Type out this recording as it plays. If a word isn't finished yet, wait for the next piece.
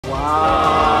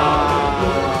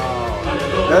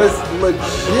That is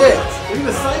legit. Look at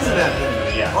the size of that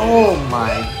thing. Yeah. Oh my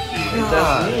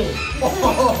god.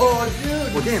 Oh,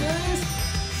 dude. What game?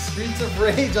 Streets of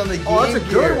Rage on the Game Oh, that's a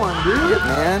good Gear. one, dude.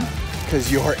 Man,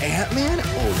 because you're Ant Man?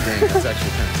 Oh, dang, that's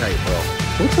actually kind of tight, bro.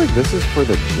 Looks like this is for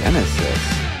the Genesis.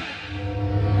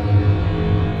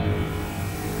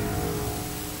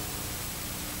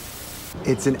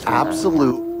 It's an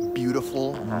absolute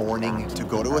beautiful morning to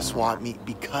go to a swap meet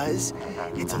because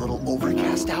it's a little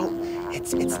overcast out.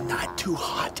 It's not too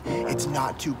hot. It's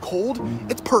not too cold.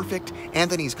 It's perfect.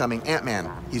 Anthony's coming. Ant-Man.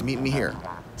 He's meeting me here.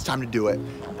 It's time to do it.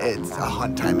 It's a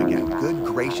hunt time again. Good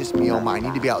gracious me, oh my. I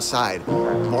need to be outside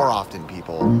more often,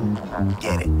 people.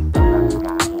 Get it.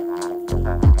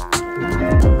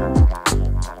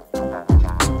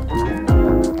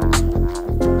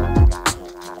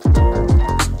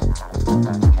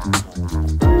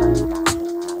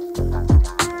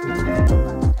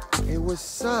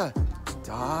 What's up,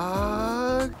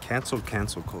 dog? Cancel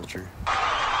culture.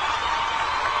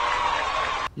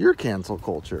 You're cancel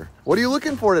culture. What are you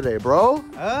looking for today, bro?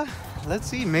 Let's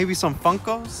see. Maybe some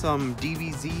Funko, some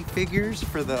DVZ figures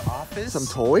for the office. Some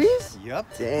toys?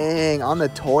 Yep. Dang, on the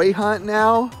toy hunt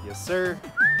now? Yes, sir.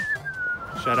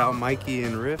 Shout out Mikey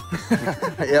and Riff.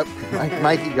 Yep,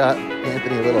 Mikey got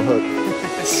Anthony a little hook.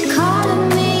 It's calling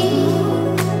me.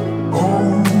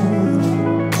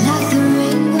 Like the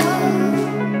rainbow.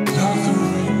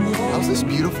 How's this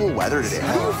beautiful weather today?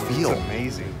 How do you feel? It's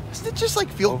amazing. Doesn't it just like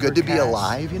feel good to be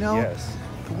alive, you know? Yes.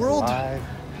 The world. Alive,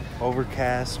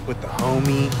 overcast with the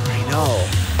homie. I know.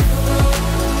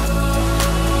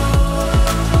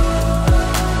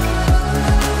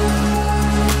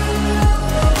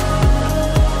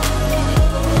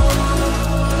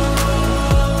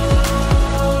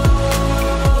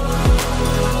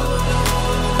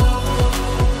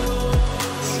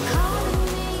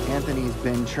 Anthony's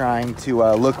been trying to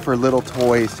look for little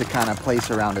toys to kind of place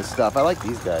around his stuff. I like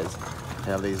these guys.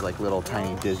 They have these like little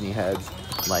tiny Disney heads,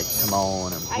 like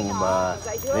Timon and Pumbaa.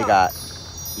 They got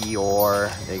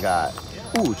Eeyore. They got,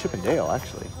 ooh, Chip and Dale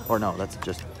actually. Or no, that's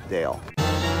just Dale.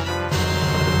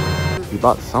 He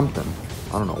bought something.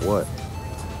 I don't know what.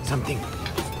 Something.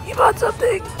 He bought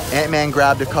something. Ant-Man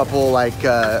grabbed a couple like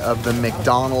of the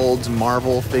McDonald's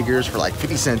Marvel figures for like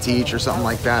 50 cents each or something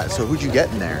like that. So who'd you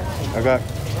get in there? I got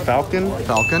Falcon.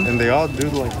 Falcon? And they all do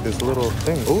like this little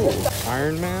thing. Ooh.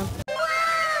 Iron Man.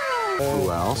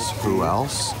 Who else? Who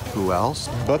else? Who else?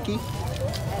 Bucky.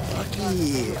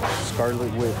 Bucky.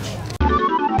 Scarlet Witch.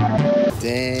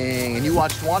 Dang. And you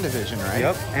watched WandaVision, right?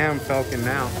 Yep. And Falcon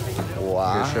now.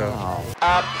 Wow. Good show.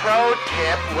 A pro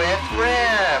tip with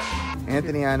Riff.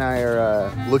 Anthony and I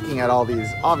are looking at all these,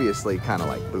 obviously kind of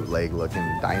like bootleg looking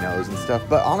dinos and stuff,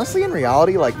 but honestly in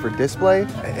reality, like for display,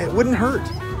 it wouldn't hurt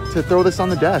to throw this on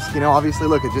the desk. You know, obviously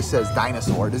look, it just says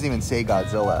dinosaur. It doesn't even say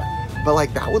Godzilla. But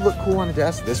like that would look cool on a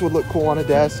desk. This would look cool on a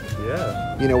desk.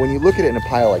 Yeah. You know, when you look at it in a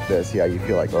pile like this, yeah, you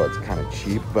feel like, oh, it's kind of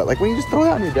cheap. But like when you just throw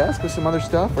that on your desk with some other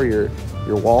stuff or your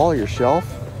wall, your shelf,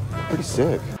 pretty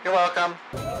sick. You're welcome.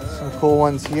 Some cool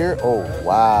ones here. Oh,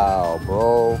 wow,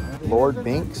 bro. Lord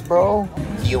Binks, bro.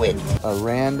 Hewitt. A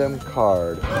random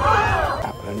card.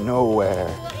 Out of nowhere.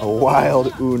 A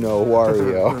wild Uno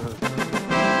Wario.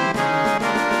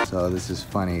 So this is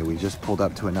funny. We just pulled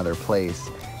up to another place.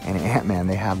 And Ant-Man,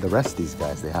 they have the rest of these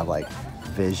guys. They have like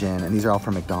Vision, and these are all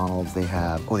from McDonald's. They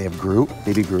have, oh, they have Groot,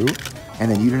 Baby Groot.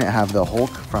 And then you didn't have the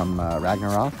Hulk from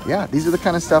Ragnarok. Yeah, these are the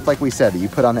kind of stuff, like we said, that you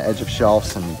put on the edge of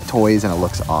shelves and toys, and it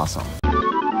looks awesome.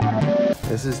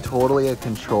 This is totally a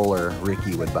controller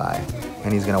Ricky would buy.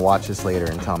 And he's gonna watch this later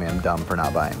and tell me I'm dumb for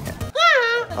not buying it.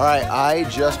 All right, I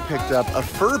just picked up a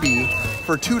Furby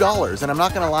for $2, and I'm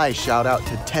not gonna lie, shout out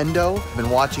to Tendo. I've been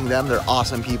watching them, they're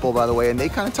awesome people, by the way, and they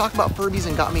kind of talk about Furbies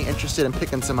and got me interested in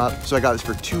picking some up. So I got this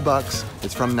for $2.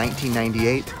 It's from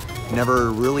 1998.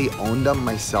 Never really owned them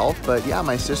myself, but yeah,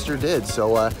 my sister did.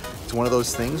 So it's one of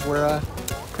those things where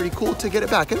pretty cool to get it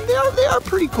back, and they are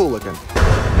pretty cool looking.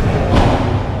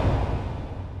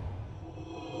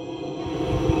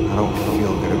 I don't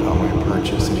feel good about my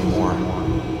purchase anymore.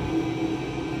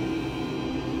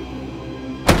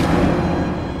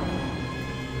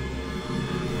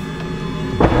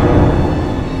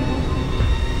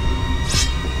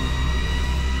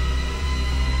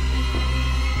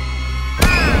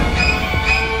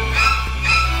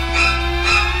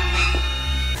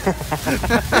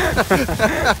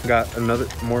 Got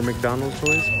more McDonald's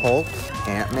toys. Hulk.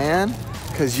 Ant-Man?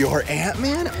 Cause you're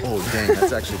Ant-Man? Oh dang,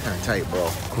 that's actually kind of tight, bro.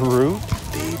 Groot.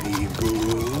 Baby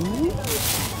Groot.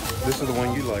 This is the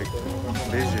one you like.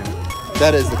 Vision.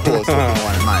 That is the coolest looking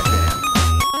one in my opinion.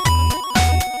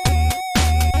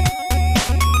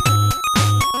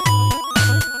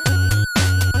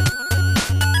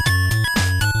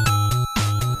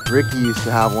 Ricky used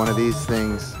to have one of these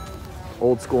things.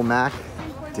 Old school Mac.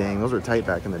 Dang, those were tight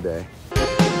back in the day.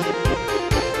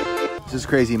 This is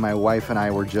crazy. My wife and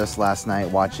I were just last night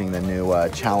watching the new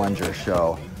Challenger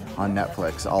show on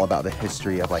Netflix, all about the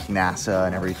history of like NASA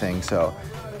and everything. So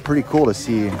pretty cool to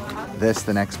see this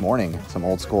the next morning. Some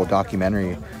old school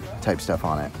documentary type stuff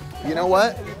on it. You know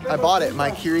what? I bought it. My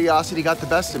curiosity got the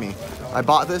best of me. I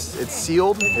bought this. It's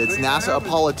sealed. It's NASA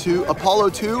Apollo 2. Apollo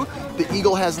 2, the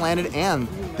Eagle has landed, and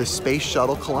the Space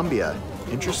Shuttle Columbia.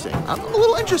 Interesting. I'm a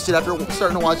little interested after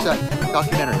starting to watch that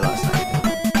documentary last night.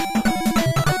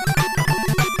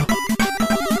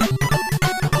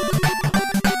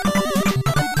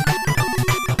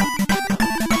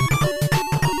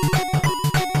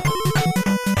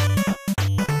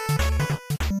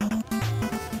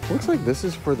 Looks like this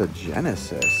is for the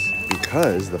Genesis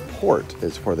because the port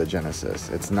is for the Genesis.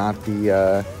 It's not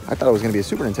the, I thought it was gonna be a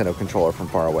Super Nintendo controller from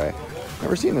far away.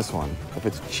 Never seen this one. If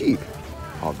it's cheap,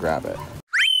 I'll grab it.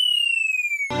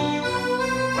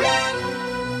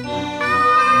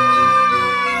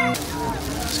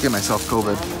 Just give myself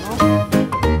COVID.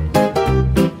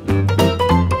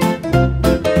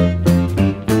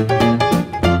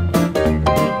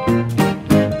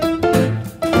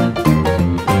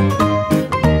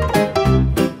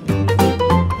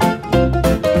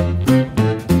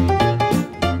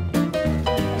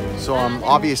 So I'm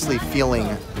obviously feeling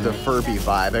the Furby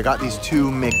vibe. I got these two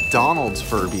McDonald's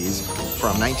Furbies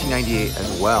from 1998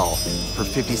 as well for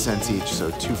 50 cents each,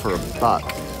 so 2 for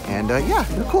 $1. And yeah,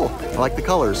 they're cool. I like the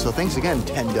colors. So thanks again,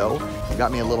 Tendo. You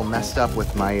got me a little messed up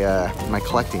with my my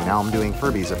collecting. Now I'm doing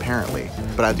Furbies apparently,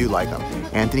 but I do like them.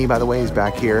 Anthony, by the way, is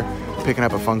back here picking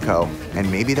up a Funko, and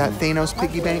maybe that TheNes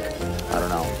piggy bank. I don't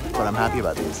know, but I'm happy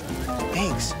about these.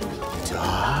 Thanks,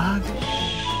 dog.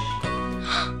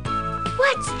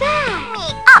 What's that? Me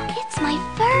up. It's my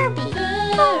Furby.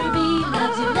 Furby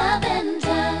loves you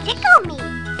lavender. Tickle me.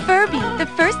 Furby, the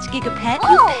first Gigapet Oh,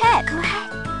 you pet.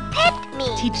 glad. Pet me.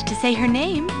 Teach to say her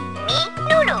name. Me,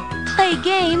 Noodle. Play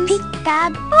games.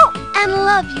 Peek-a-boo. And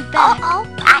love you back. Uh-oh.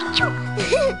 Achoo.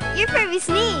 Your Furby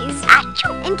sneezed.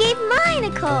 Achoo. And gave mine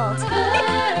a cold.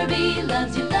 Furby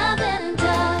loves you lavender.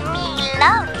 Me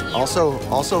love you.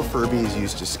 Also Furbies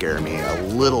used to scare me a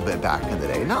little bit back in the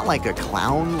day. Not like a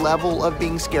clown level of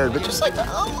being scared, but just like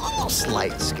a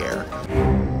slight scare.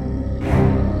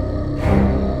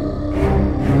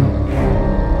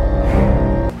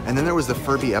 And then there was the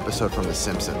Furby episode from The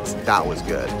Simpsons. That was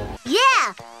good.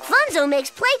 Yeah. Funzo makes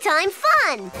playtime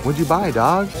fun. What'd you buy,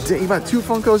 dog? You bought 2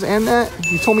 Funkos and that?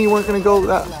 You told me you weren't gonna go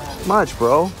that much,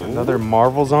 bro. Another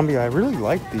Marvel zombie. I really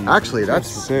like these. Actually, that's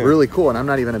sick. really cool, and I'm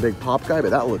not even a big pop guy, but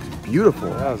that looks beautiful.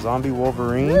 Yeah, zombie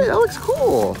Wolverine. Yeah, that looks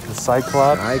cool. The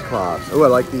Cyclops. Cyclops. Oh, I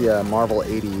like the Marvel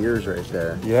 80 years right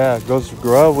there. Yeah, it goes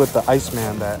grow with the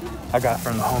Iceman that I got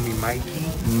from the homie Mikey.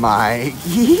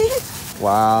 Mikey?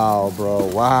 Wow, bro,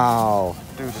 wow.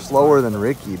 Dude, Slower than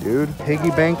Ricky, dude. Piggy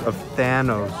bank of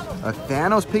Thanos. A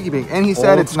Thanos piggy bank. And he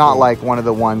said Old it's not school. like one of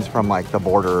the ones from like the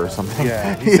border or something.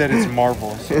 Yeah, he said it's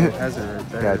Marvel, so it has it right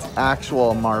there. Yeah, it's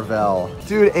actual Marvel.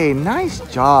 Dude, a nice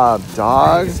job,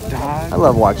 dog. Thanks, dog. I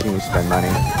love watching you spend money.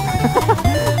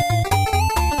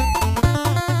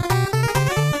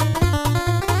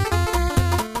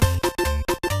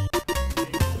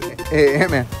 Hey,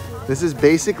 Ant-Man, this is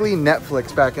basically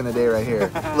Netflix back in the day right here.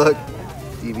 Look,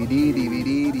 DVD,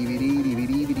 DVD, DVD,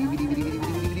 DVD, DVD,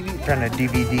 DVD. Trying to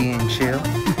DVD and chill.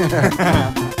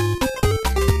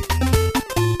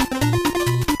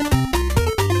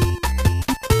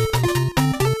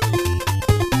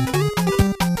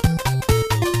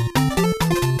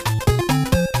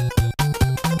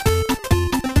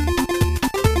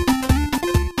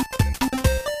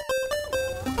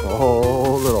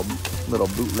 Oh, little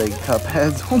bootleg cup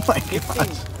heads. Oh my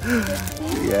gosh.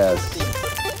 Yes.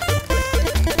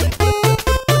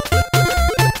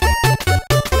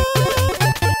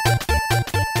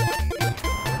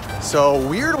 So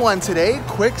weird one today,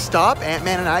 quick stop.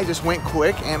 Ant-Man and I just went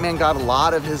quick. Ant-Man got a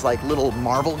lot of his like little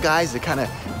Marvel guys to kind of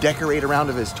decorate around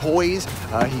of his toys.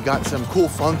 He got some cool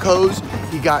Funkos.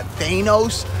 He got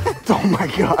Thanos. Oh my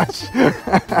gosh.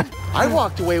 I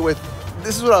walked away with,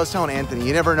 this is what I was telling Anthony,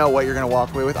 you never know what you're gonna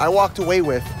walk away with. I walked away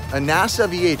with a NASA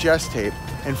VHS tape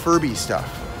and Furby stuff.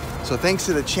 So thanks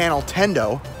to the channel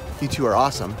Tendo, you two are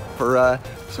awesome, for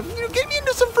getting me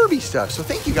into some Furby stuff. So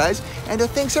thank you guys, and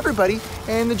thanks everybody,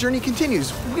 and the journey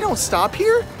continues. We don't stop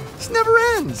here, this never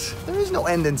ends. There is no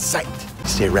end in sight.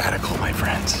 Stay radical, my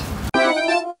friends.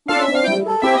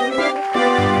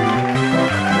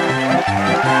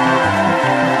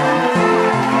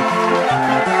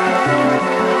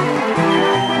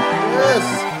 Yes,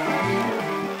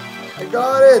 I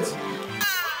got it.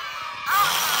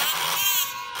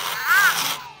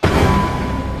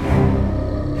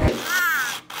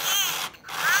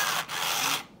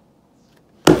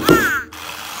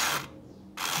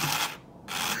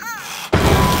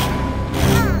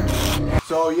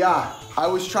 So yeah, I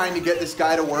was trying to get this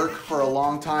guy to work for a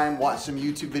long time, watched some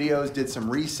YouTube videos, did some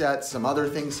resets, some other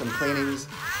things, some cleanings.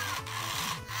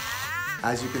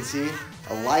 As you can see,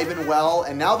 alive and well.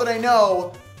 And now that I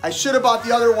know, I should have bought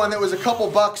the other one that was a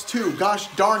couple bucks too. Gosh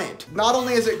darn it. Not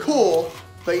only is it cool,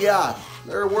 but yeah,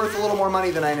 they're worth a little more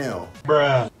money than I knew.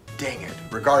 Bruh. Dang it.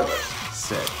 Regardless,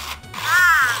 sick.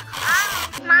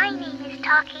 My name is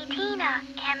Talkie Tina,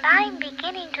 and I'm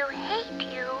beginning to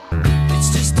hate you.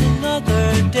 It's just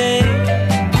another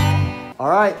day. All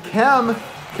right, Kem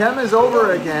is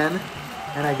over again.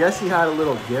 And I guess he had a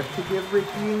little gift to give Ricky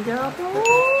and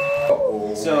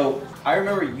Gabbo. So, I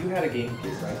remember you had a game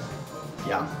case, right?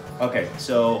 Yeah. Okay,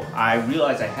 so I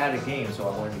realized I had a game, so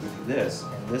I wanted to give you this.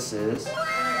 And this is...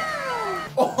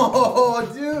 Oh,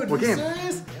 dude, what you game?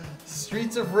 serious?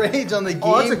 Streets of Rage on the Game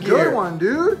Oh, that's a Gear. good one,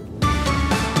 dude.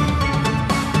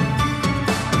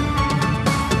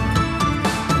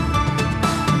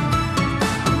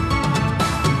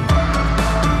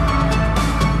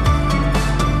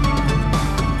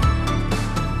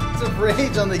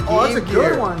 Rage on the Game Gear. Oh, that's a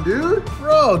good one, dude.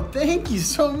 Bro, thank you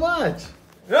so much.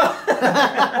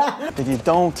 But you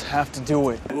don't have to do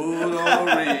it.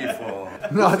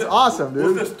 No, it's awesome, dude.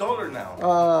 Who's the stoller now?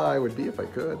 I would be if I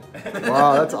could.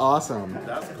 Wow, that's awesome.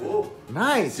 That's cool.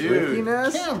 Nice,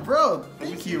 Rickiness. Cam, bro.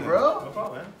 Thank you, bro. No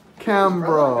problem, man. Cam,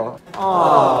 bro.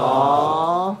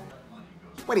 Aww.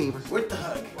 What do you? With the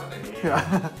hug.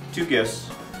 Two gifts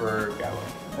for Gabbo.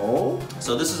 Oh?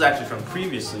 So this is actually from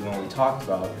previously when we talked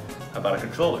about a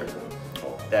controller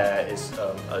that is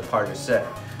a part of the set.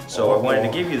 So I wanted to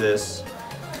give you this.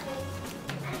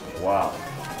 Wow.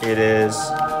 It is...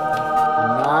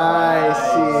 Nice.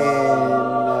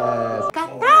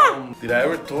 Did I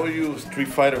ever tell you Street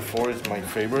Fighter 4 is my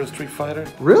favorite Street Fighter?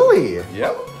 Really?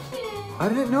 Yep. I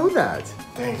didn't know that.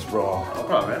 Thanks, bro. No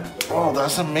problem, man. Oh,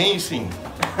 that's amazing.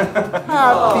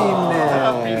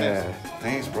 Happiness.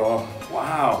 Thanks, bro.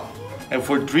 Wow. And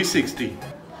for 360.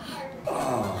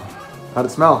 How'd it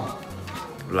smell?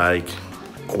 Like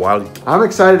quality. I'm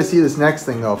excited to see this next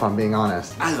thing though, if I'm being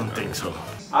honest. I don't think so.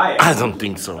 I don't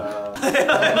think so.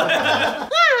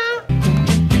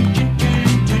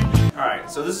 Alright,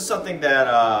 so this is something that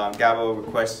Gabbo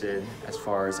requested as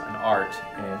far as an art,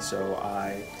 and so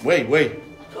I... Wait.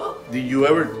 Did you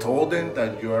ever told them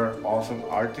that you're an awesome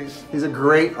artist? He's a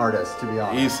great artist, to be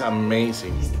honest. He's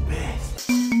amazing. He's the best.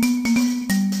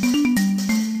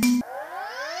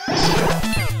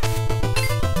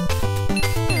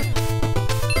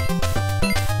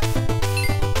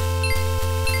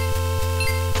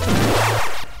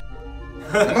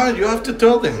 Come on, you have to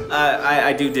tell them.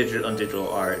 I do digital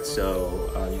art, so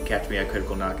you can catch me at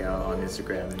Critical Knockout on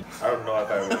Instagram. And I don't know if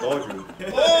I ever told you.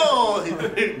 Oh,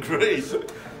 great.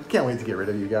 Can't wait to get rid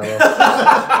of you, Gabbo.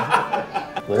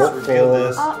 Let's reveal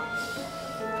this. Uh-oh.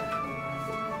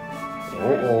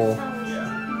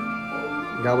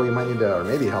 Gabbo, you might need to, or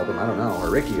maybe help him, I don't know, or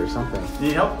Ricky or something.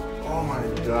 Need help? Oh my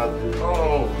god, dude.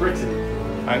 Oh, Ricky.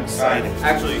 I'm excited.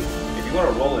 Actually, if you want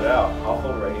to roll it out, I'll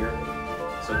hold it right here.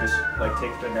 So just like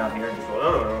take it down here and just roll it.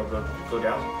 No, go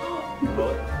down.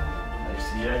 Roll it. I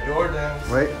see ya, Jordan.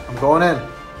 Wait, I'm going in.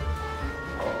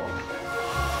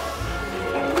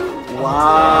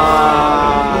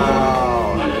 Wow.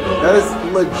 That is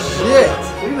legit.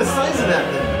 Look at the size of that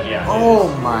thing. Yeah. Oh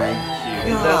my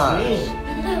That's god. me.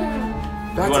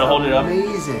 That's You wanna hold it up?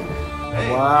 amazing.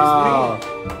 Hey, Wow.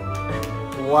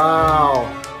 Wow.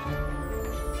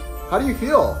 How do you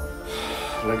feel?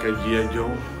 Like a G.I.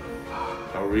 Joe.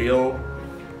 A real,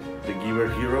 the giver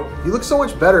hero. You look so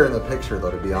much better in the picture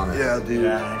though, to be honest. Yeah, dude.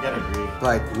 Yeah, I gotta agree.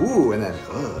 Like, ooh, and then,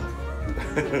 ugh.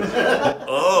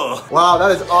 Oh. Wow,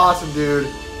 that is awesome, dude.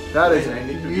 That is I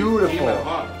need to be beautiful. female,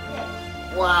 huh?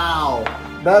 Wow.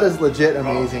 That is legit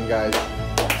amazing, guys.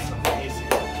 Amazing.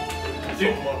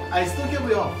 Dude, I still can't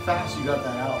believe how fast you got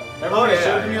that out. Oh, Everybody yeah,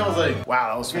 showed me, I was like, wow,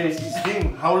 that was fast.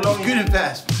 King, how long? Good and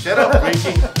fast. Shut up,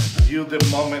 Ricky. You the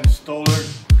moment stoler.